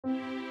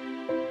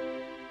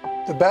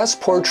The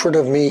best portrait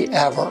of me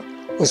ever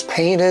was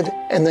painted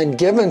and then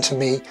given to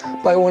me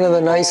by one of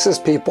the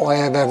nicest people I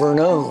have ever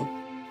known.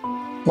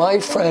 My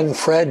friend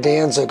Fred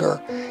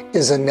Danziger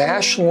is a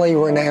nationally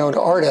renowned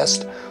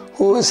artist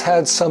who has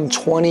had some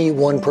 20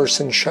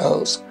 one-person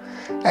shows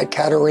at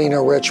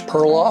Katharina Rich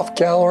Perlow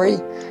Gallery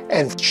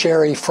and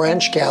Sherry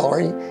French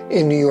Gallery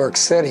in New York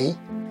City,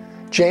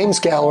 James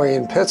Gallery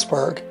in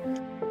Pittsburgh,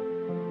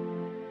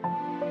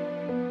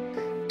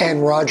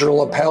 and Rodger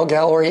LaPelle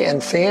Gallery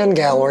and Fan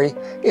Gallery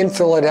in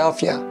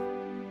Philadelphia.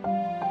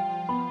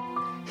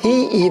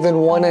 He even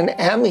won an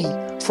Emmy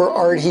for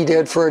art he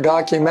did for a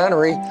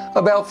documentary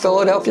about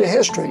Philadelphia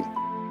history.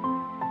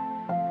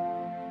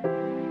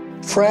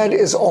 Fred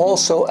is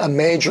also a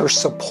major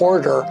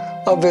supporter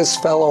of his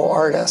fellow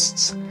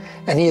artists,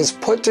 and he has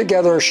put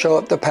together a show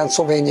at the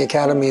Pennsylvania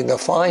Academy of the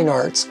Fine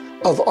Arts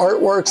of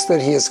artworks that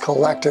he has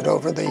collected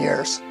over the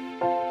years.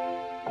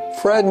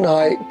 Fred and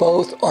I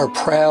both are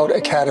proud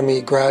Academy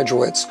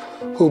graduates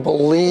who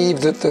believe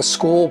that the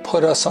school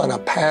put us on a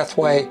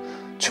pathway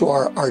to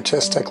our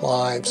artistic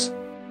lives.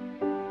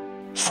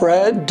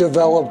 Fred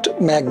developed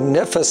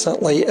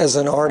magnificently as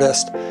an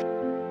artist,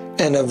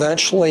 and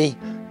eventually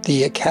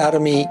the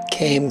Academy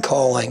came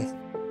calling.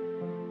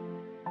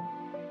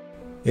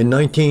 In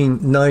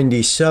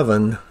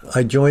 1997,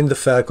 I joined the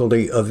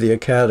faculty of the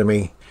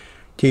Academy,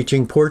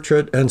 teaching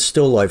portrait and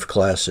still life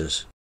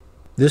classes.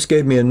 This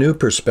gave me a new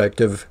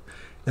perspective,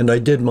 and I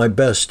did my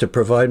best to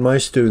provide my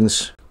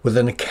students with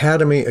an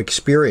Academy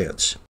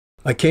experience.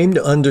 I came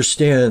to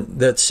understand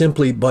that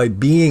simply by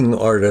being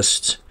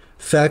artists,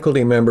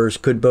 faculty members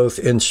could both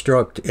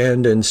instruct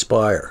and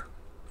inspire.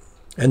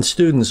 And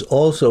students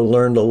also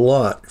learned a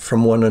lot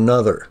from one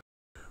another.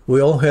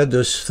 We all had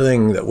this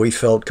thing that we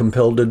felt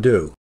compelled to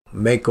do.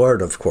 Make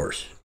art, of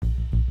course.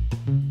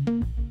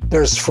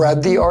 There's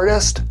Fred the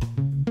artist,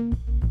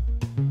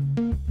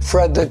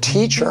 Fred the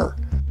teacher,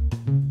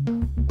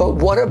 but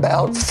what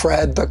about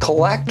Fred the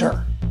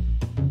collector?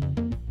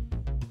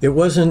 It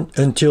wasn't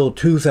until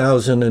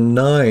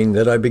 2009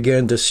 that I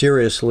began to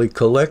seriously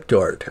collect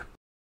art.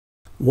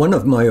 One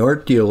of my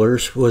art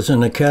dealers was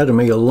an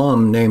Academy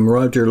alum named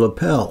Rodger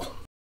LaPelle,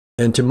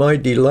 and to my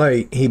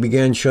delight, he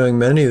began showing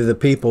many of the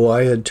people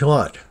I had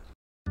taught.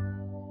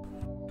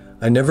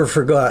 I never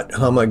forgot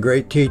how my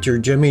great teacher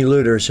Jimmy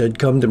Luders had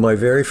come to my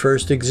very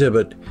first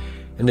exhibit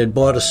and had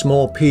bought a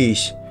small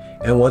piece,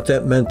 and what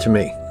that meant to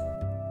me.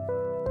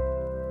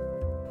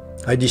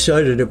 I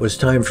decided it was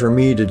time for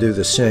me to do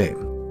the same.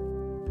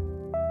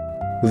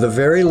 With a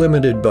very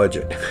limited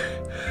budget,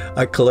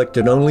 I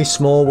collected only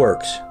small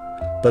works,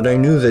 but I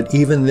knew that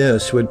even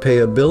this would pay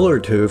a bill or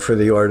two for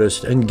the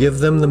artist and give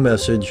them the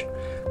message,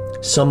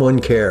 someone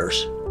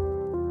cares.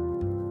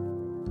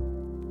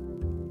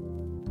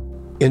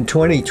 In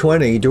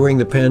 2020, during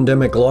the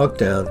pandemic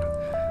lockdown,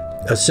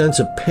 a sense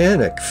of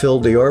panic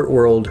filled the art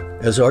world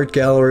as art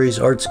galleries,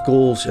 art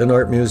schools, and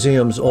art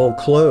museums all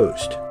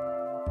closed.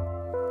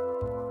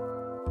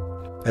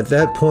 At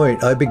that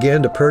point, I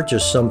began to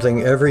purchase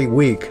something every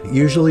week,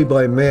 usually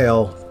by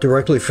mail,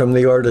 directly from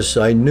the artists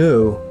I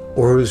knew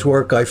or whose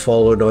work I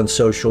followed on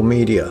social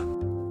media.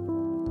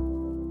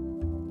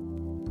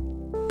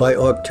 By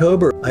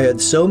October, I had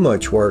so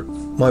much work,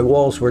 my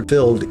walls were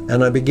filled,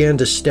 and I began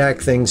to stack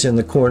things in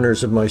the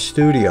corners of my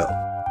studio.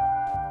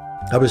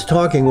 I was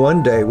talking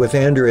one day with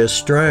Andrea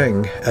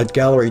Strang at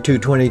Gallery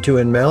 222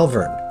 in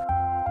Malvern.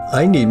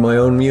 I need my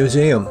own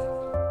museum.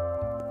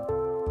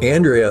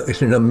 Andrea, in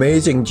an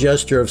amazing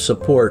gesture of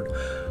support,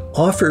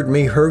 offered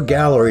me her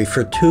gallery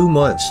for 2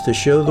 months to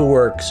show the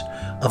works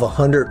of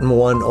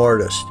 101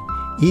 artists,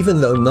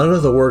 even though none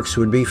of the works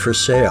would be for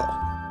sale.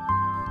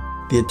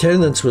 The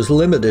attendance was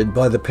limited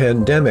by the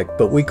pandemic,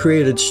 but we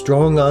created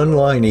strong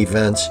online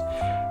events,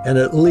 and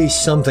at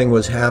least something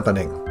was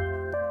happening.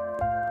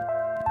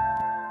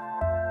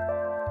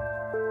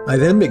 I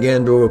then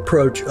began to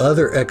approach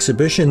other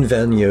exhibition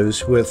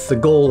venues with the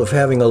goal of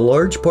having a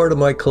large part of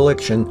my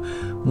collection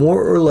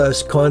more or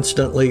less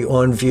constantly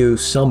on view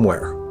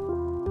somewhere.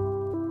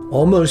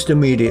 Almost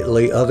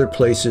immediately, other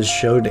places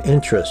showed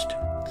interest.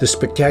 The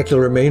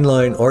spectacular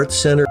Mainline Arts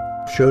Center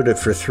showed it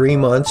for 3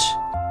 months.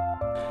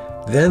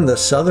 Then the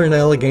Southern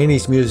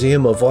Alleghenies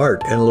Museum of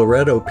Art in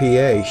Loretto,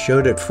 PA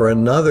showed it for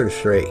another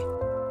 3.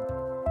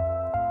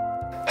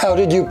 How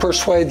did you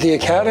persuade the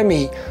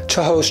Academy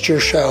to host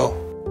your show?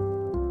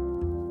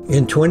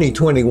 In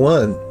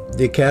 2021,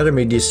 the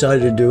Academy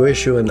decided to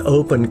issue an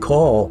open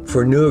call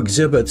for new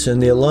exhibits in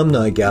the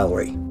Alumni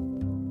Gallery.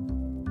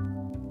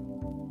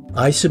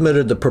 I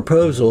submitted the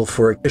proposal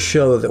for a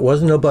show that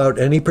wasn't about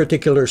any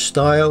particular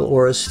style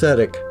or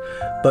aesthetic,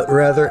 but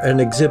rather an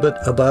exhibit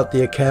about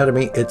the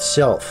Academy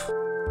itself.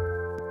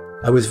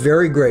 I was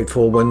very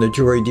grateful when the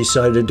jury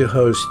decided to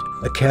host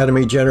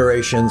Academy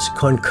Generations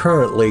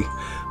concurrently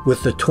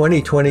with the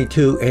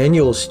 2022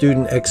 annual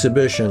student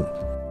exhibition.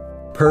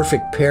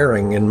 Perfect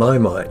pairing in my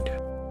mind.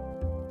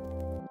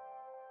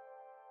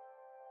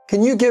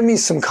 Can you give me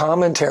some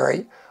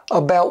commentary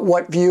about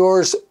what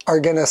viewers are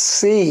going to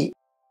see?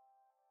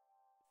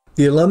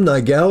 The alumni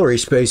gallery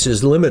space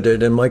is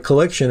limited, and my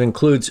collection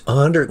includes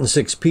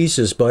 106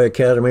 pieces by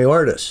Academy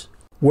artists.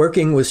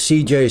 Working with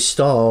C.J.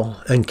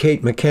 Stahl and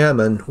Kate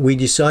McCammon, we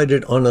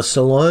decided on a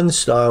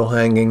salon-style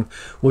hanging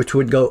which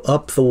would go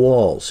up the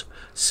walls,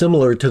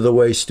 similar to the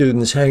way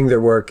students hang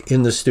their work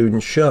in the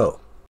student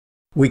show.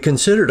 We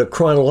considered a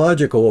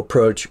chronological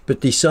approach, but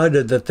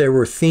decided that there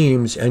were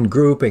themes and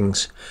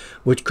groupings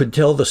which could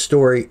tell the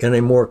story in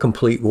a more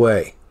complete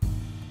way.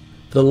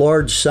 The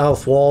large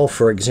south wall,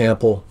 for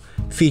example,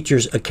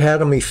 features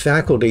Academy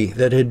faculty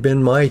that had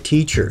been my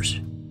teachers.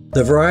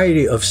 The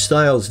variety of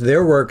styles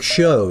their work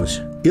shows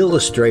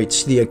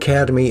illustrates the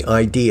Academy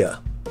idea.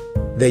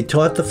 They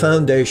taught the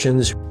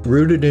foundations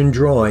rooted in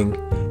drawing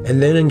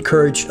and then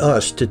encouraged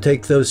us to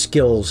take those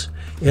skills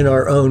in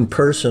our own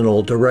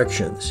personal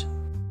directions.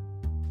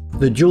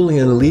 The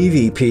Julian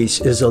Levy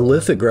piece is a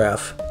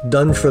lithograph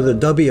done for the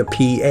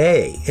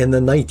WPA in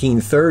the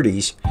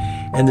 1930s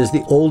and is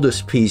the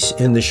oldest piece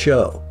in the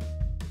show.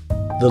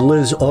 The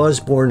Liz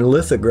Osborne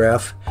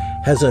lithograph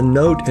has a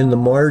note in the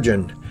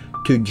margin,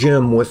 "To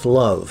Jim with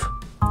love."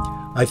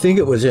 I think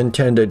it was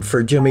intended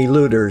for Jimmy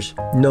Lueders,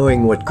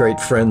 knowing what great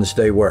friends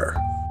they were.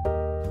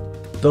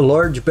 The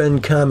large Ben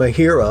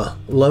Kamahira,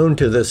 loaned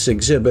to this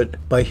exhibit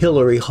by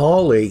Hilary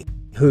Hawley,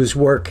 whose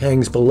work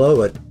hangs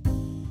below it,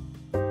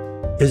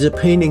 is a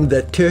painting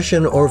that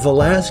Titian or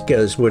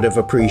Velázquez would have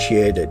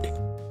appreciated.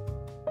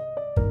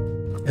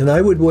 And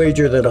I would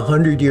wager that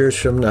 100 years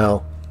from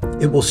now,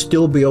 it will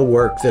still be a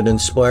work that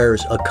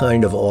inspires a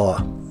kind of awe.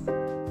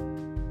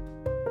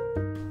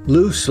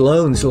 Lou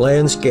Sloan's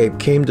landscape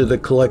came to the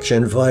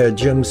collection via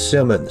Jim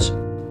Simmons.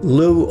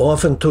 Lou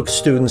often took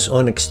students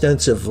on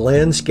extensive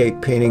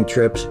landscape painting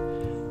trips.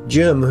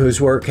 Jim,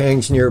 whose work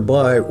hangs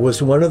nearby,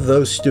 was one of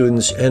those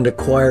students and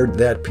acquired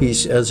that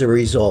piece as a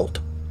result.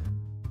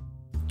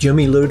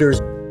 Jimmy Lueders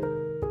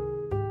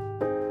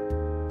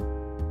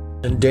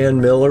and Dan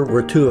Miller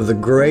were two of the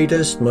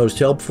greatest, most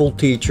helpful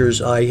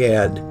teachers I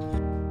had.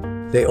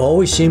 They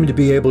always seemed to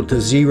be able to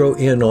zero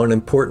in on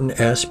important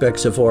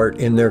aspects of art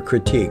in their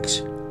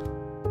critiques.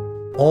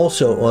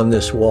 Also on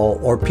this wall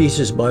are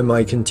pieces by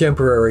my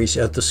contemporaries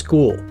at the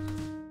school: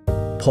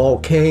 Paul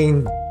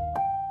Kane,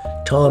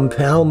 Tom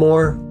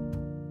Palmore,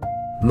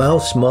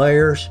 Mouse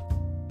Myers,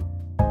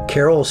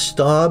 Carol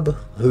Staub,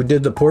 who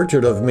did the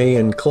portrait of me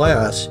in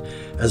class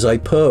as I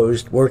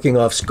posed working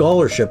off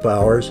scholarship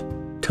hours,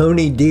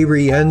 Tony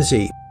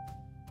DiRienzi,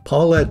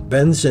 Paulette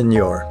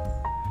Bensignor,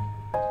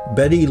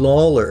 Betty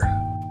Lawler,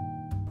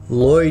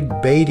 Lloyd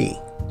Beatty,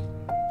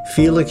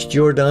 Felix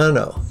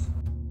Giordano,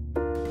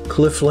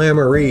 Cliff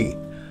Lamerie,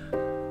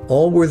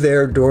 all were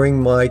there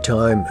during my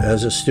time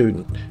as a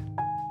student.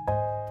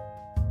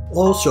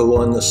 Also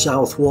on the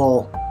south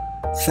wall,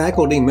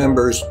 faculty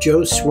members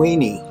Joe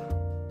Sweeney,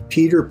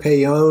 Peter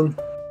Payone,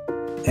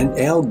 and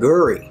Al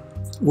Gurry.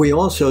 We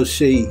also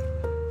see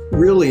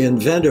really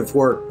inventive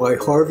work by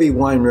Harvey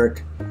Weinrich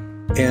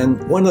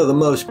and one of the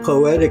most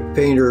poetic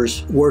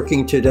painters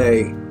working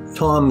today,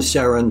 Tom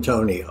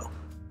Sarantonio.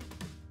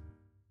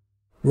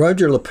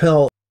 Rodger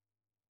LaPelle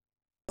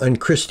and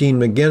Christine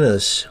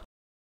McGinnis,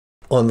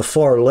 on the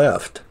far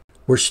left,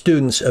 were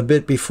students a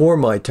bit before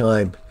my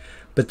time,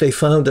 but they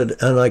founded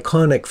an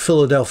iconic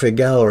Philadelphia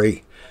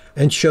gallery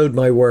and showed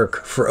my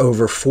work for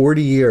over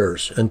 40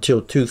 years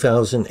until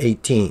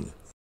 2018.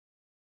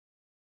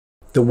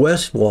 The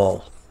west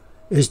wall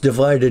is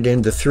divided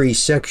into 3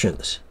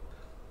 sections.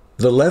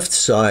 The left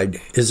side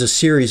is a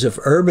series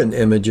of urban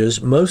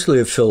images, mostly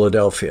of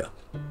Philadelphia.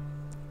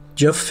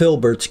 Jeff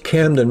Filbert's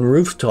Camden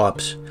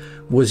Rooftops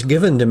was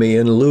given to me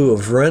in lieu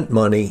of rent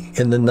money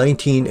in the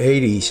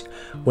 1980s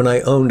when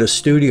I owned a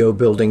studio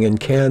building in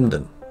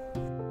Camden.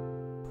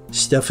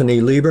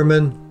 Stephanie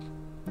Lieberman,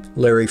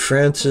 Larry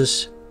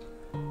Francis,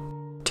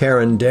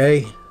 Taryn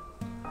Day,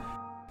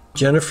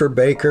 Jennifer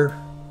Baker,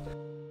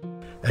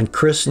 and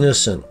Chris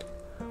Nissen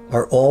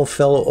are all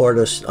fellow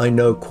artists I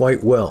know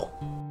quite well.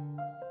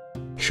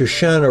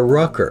 Shoshana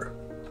Rucker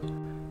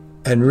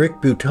and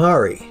Rick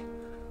Butari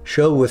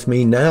show with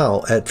me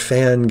now at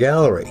Fan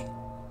Gallery.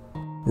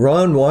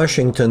 Ron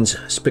Washington's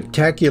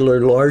spectacular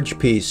large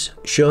piece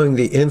showing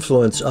the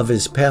influence of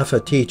his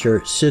PAFA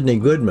teacher Sidney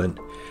Goodman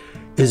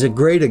is a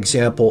great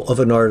example of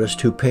an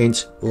artist who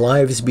paints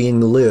lives being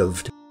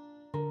lived.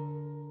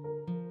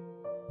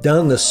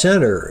 Down the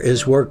center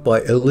is work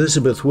by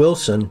Elizabeth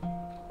Wilson,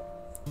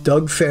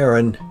 Doug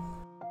Farron,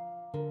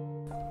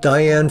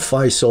 Diane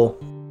Feisel,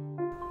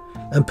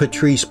 and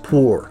Patrice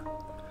Poore.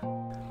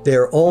 They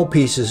are all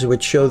pieces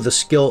which show the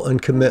skill and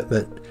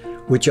commitment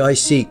which I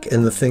seek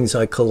in the things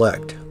I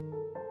collect.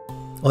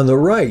 On the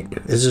right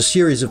is a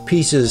series of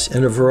pieces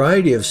in a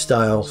variety of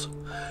styles,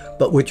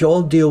 but which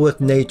all deal with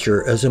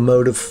nature as a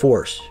motive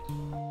force.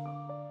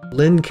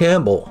 Lynn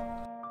Campbell,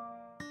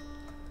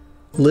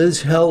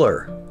 Liz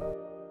Heller,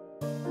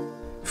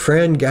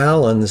 Fran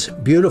Gallen's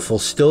beautiful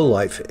still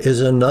life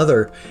is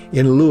another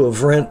in lieu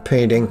of rent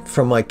painting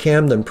from my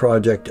Camden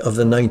project of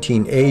the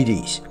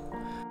 1980s.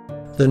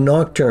 The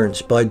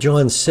Nocturnes by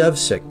John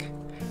Sevcik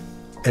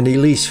and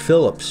Elise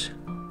Phillips,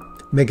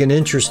 make an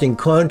interesting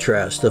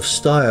contrast of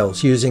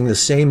styles using the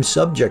same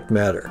subject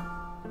matter.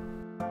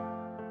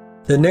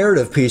 The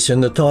narrative piece in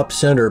the top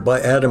center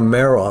by Adam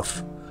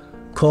Maroff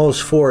calls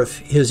forth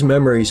his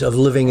memories of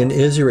living in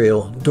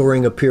Israel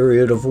during a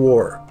period of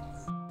war.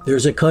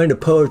 There's a kind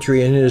of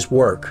poetry in his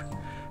work,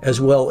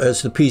 as well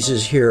as the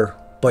pieces here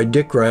by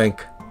Dick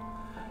Rank,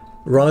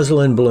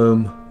 Rosalind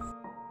Bloom,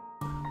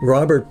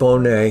 Robert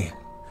Bonnet,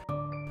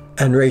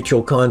 and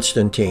Rachel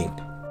Constantine.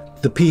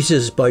 The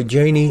pieces by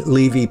Janie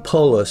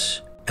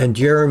Levy-Polis and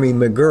Jeremy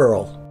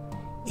McGurl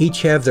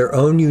each have their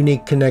own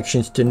unique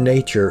connections to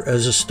nature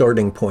as a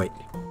starting point.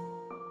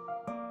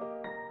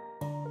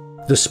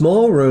 The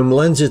small room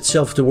lends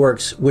itself to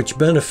works which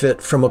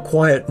benefit from a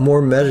quiet,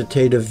 more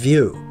meditative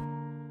view.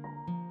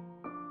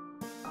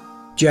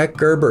 Jack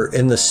Gerber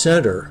in the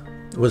center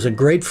was a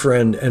great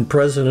friend and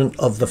president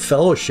of the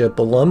Fellowship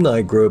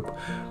Alumni Group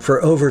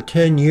for over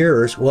 10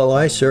 years while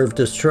I served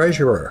as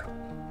treasurer.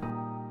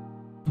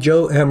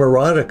 Joe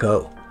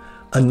Amoratico,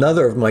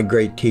 another of my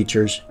great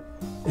teachers,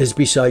 is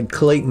beside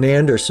Clayton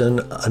Anderson,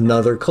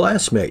 another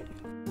classmate.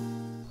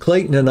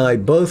 Clayton and I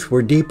both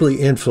were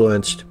deeply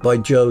influenced by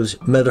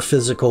Joe's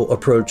metaphysical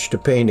approach to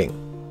painting.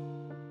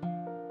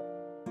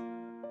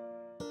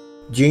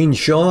 Gene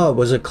Shaw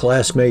was a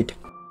classmate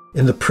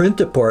in the print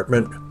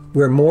department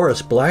where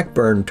Morris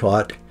Blackburn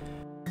taught,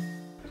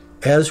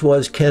 as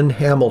was Ken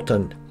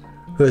Hamilton,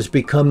 who has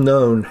become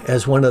known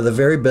as one of the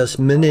very best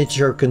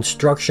miniature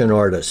construction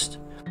artists.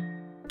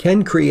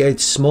 Ken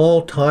creates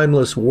small,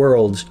 timeless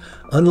worlds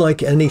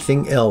unlike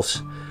anything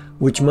else,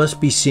 which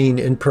must be seen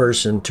in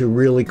person to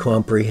really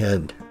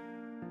comprehend.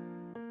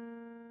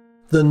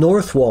 The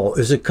north wall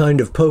is a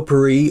kind of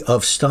potpourri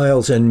of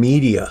styles and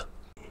media.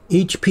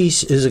 Each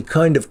piece is a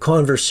kind of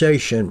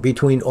conversation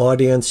between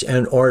audience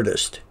and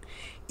artist.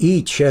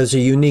 Each has a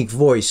unique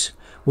voice,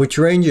 which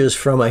ranges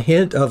from a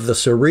hint of the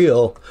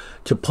surreal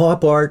to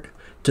pop art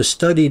to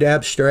studied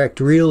abstract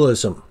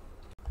realism.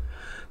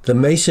 The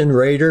Mason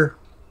Raider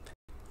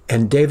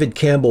and David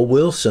Campbell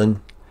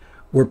Wilson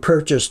were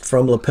purchased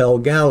from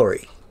LaPelle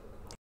Gallery.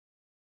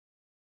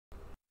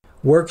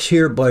 Works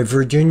here by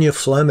Virginia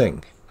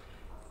Fleming,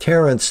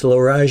 Terence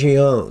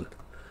Laragione,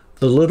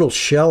 The Little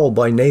Shell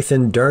by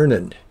Nathan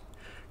Durnan,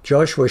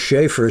 Joshua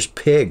Schaefer's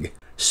Pig,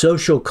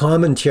 Social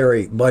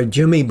Commentary by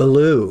Jimmy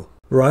Ballou,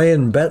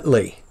 Ryan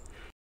Betley,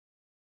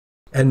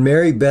 and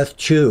Mary Beth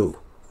Chu,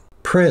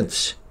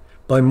 Prince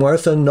by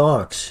Martha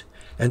Knox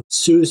and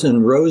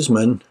Susan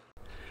Roseman,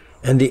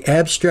 and the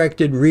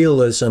abstracted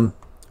realism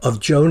of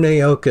Joe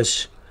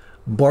Naokis,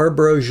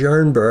 Barbara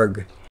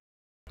Jernberg,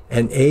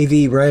 and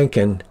A.V.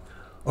 Rankin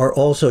are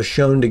also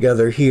shown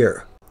together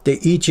here. They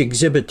each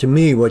exhibit to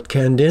me what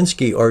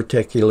Kandinsky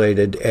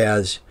articulated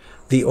as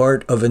the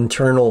art of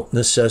internal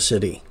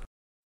necessity.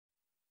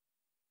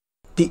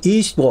 The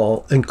east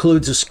wall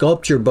includes a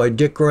sculpture by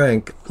Dick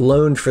Rank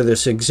loaned for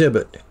this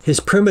exhibit. His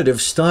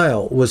primitive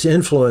style was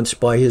influenced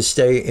by his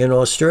stay in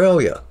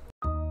Australia.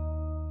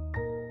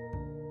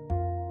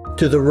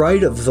 To the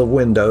right of the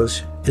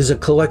windows is a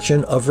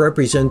collection of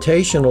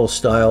representational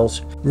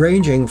styles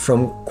ranging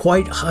from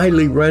quite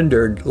highly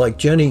rendered like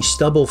Jenny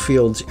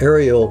Stubblefield's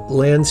aerial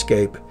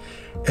landscape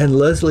and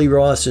Leslie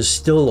Ross's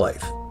still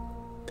life.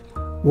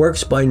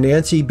 Works by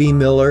Nancy B.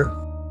 Miller,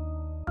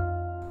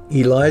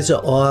 Eliza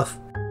Off,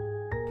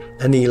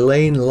 and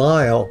Elaine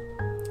Lyle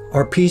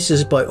are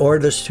pieces by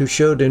artists who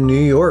showed in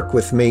New York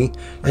with me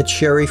at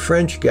Sherry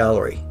French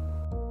Gallery.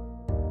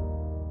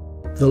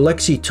 The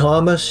Lexi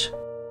Thomas,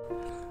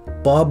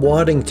 Bob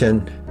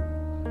Waddington,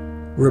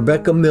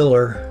 Rebecca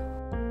Miller,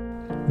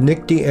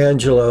 Nick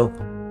D'Angelo,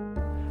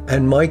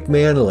 and Mike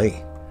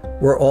Manley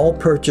were all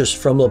purchased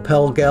from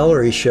LaPelle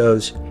Gallery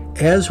shows,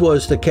 as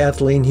was the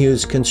Kathleen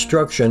Hughes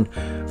construction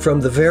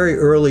from the very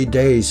early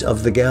days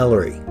of the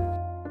gallery.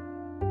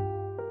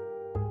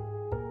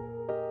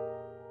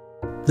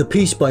 The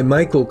piece by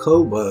Michael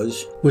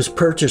Kobuz was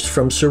purchased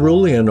from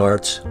Cerulean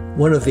Arts,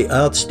 one of the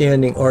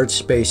outstanding art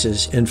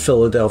spaces in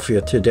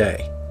Philadelphia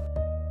today.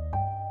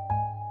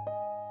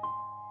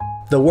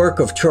 The work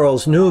of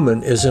Charles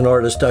Newman is an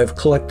artist I've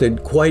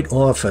collected quite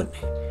often.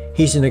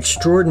 He's an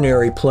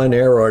extraordinary plein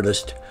air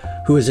artist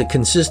who is a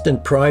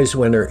consistent prize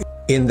winner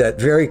in that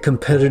very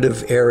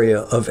competitive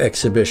area of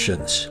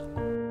exhibitions.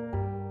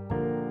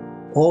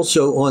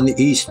 Also on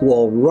the east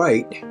wall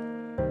right,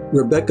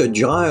 Rebecca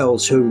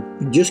Giles, who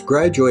just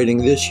graduating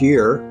this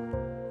year,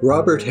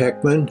 Robert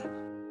Heckman,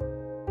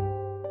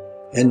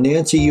 and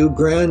Nancy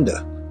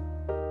Ugranda.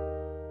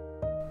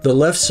 The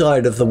left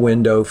side of the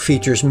window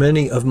features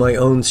many of my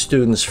own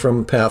students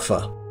from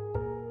PAFA.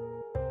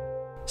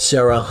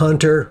 Sarah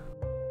Hunter,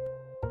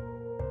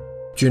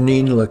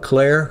 Janine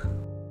Leclerc,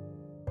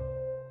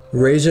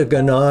 Reza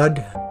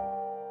Ganad,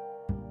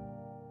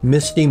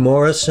 Misty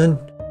Morrison,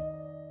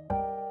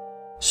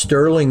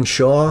 Sterling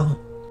Shaw,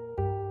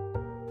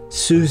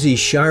 Susie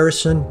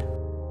Shireson,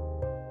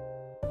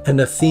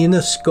 and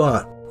Athena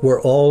Scott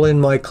were all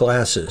in my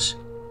classes.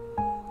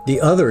 The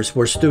others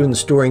were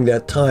students during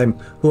that time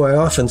who I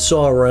often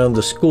saw around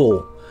the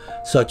school,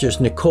 such as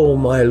Nicole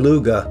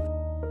Mailuga,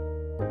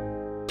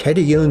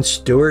 Teddy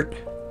Stewart,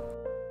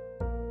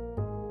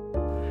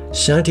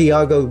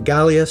 Santiago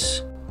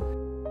Gallius,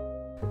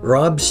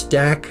 Rob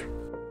Stack,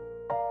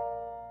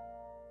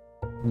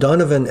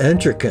 Donovan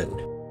Entrekin,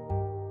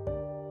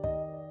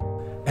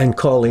 and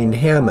Colleen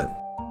Hammond.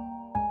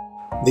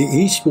 The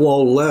east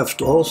wall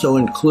left also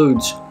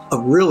includes a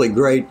really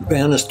great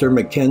Bannister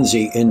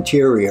Mackenzie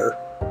interior.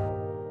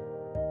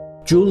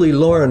 Julie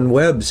Lauren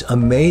Webb's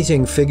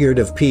amazing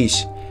figurative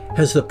piece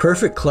has the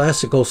perfect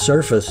classical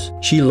surface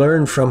she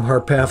learned from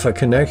Harpapha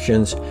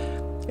Connections,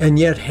 and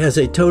yet has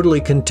a totally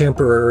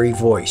contemporary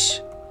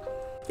voice.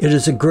 It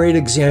is a great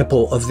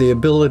example of the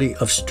ability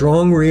of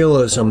strong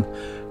realism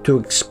to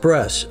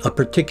express a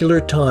particular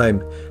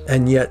time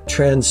and yet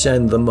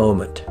transcend the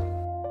moment.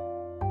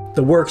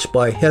 The works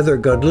by Heather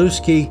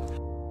Godlewski,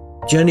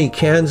 Jenny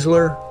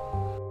Kanzler,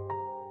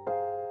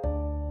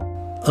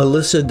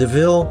 Alyssa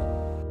DeVille,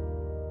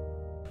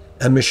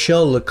 and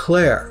Michelle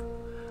Leclerc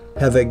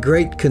have a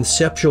great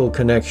conceptual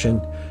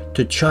connection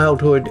to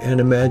childhood and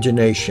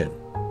imagination.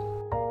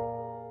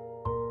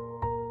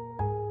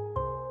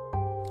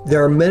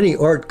 There are many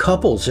art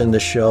couples in the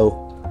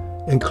show,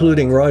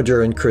 including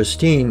Rodger and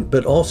Christine,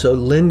 but also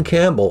Lynn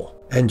Campbell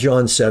and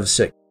John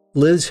Sevcik,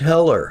 Liz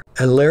Heller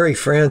and Larry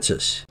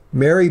Francis,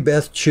 Mary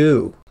Beth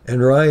Chu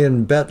and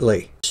Ryan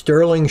Betley,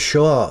 Sterling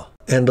Shaw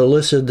and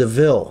Alyssa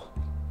DeVille.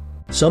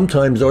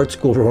 Sometimes art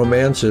school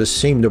romances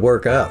seem to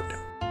work out.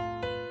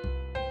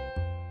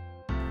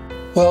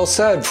 Well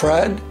said,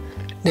 Fred.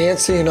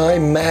 Nancy and I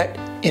met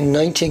in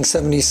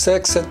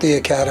 1976 at the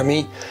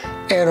Academy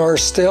and are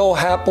still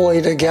happily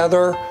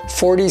together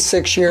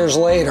 46 years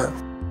later.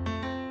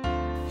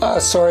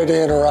 Sorry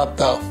to interrupt,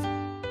 though.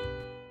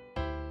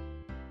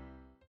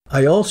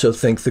 I also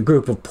think the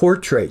group of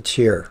portraits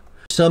here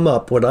sum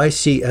up what I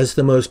see as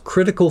the most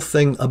critical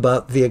thing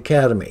about the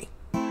Academy.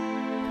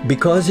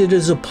 Because it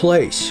is a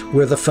place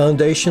where the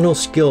foundational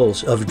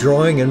skills of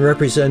drawing and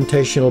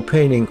representational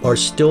painting are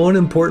still an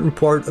important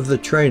part of the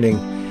training,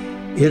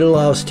 it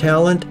allows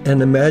talent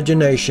and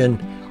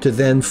imagination to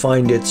then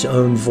find its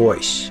own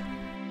voice.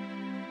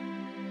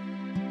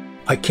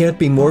 I can't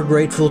be more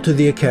grateful to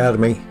the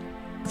Academy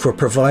for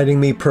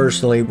providing me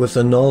personally with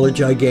the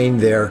knowledge I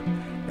gained there,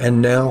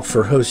 and now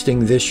for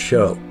hosting this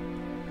show.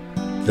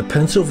 The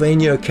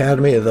Pennsylvania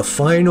Academy of the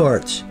Fine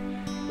Arts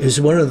is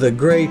one of the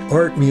great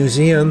art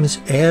museums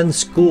and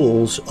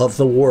schools of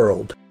the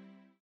world.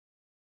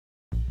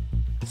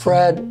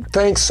 Fred,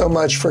 thanks so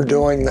much for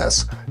doing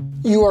this.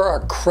 You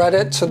are a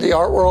credit to the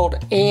art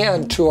world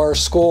and to our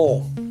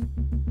school.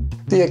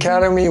 The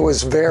Academy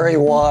was very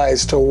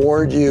wise to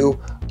award you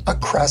a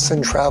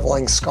Crescent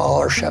Traveling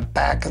Scholarship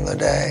back in the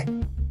day.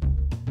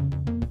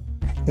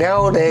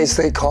 Nowadays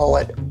they call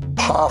it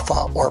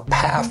PAFA or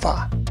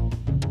PAFA.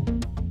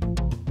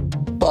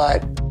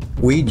 But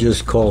we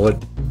just call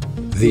it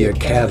the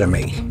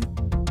Academy.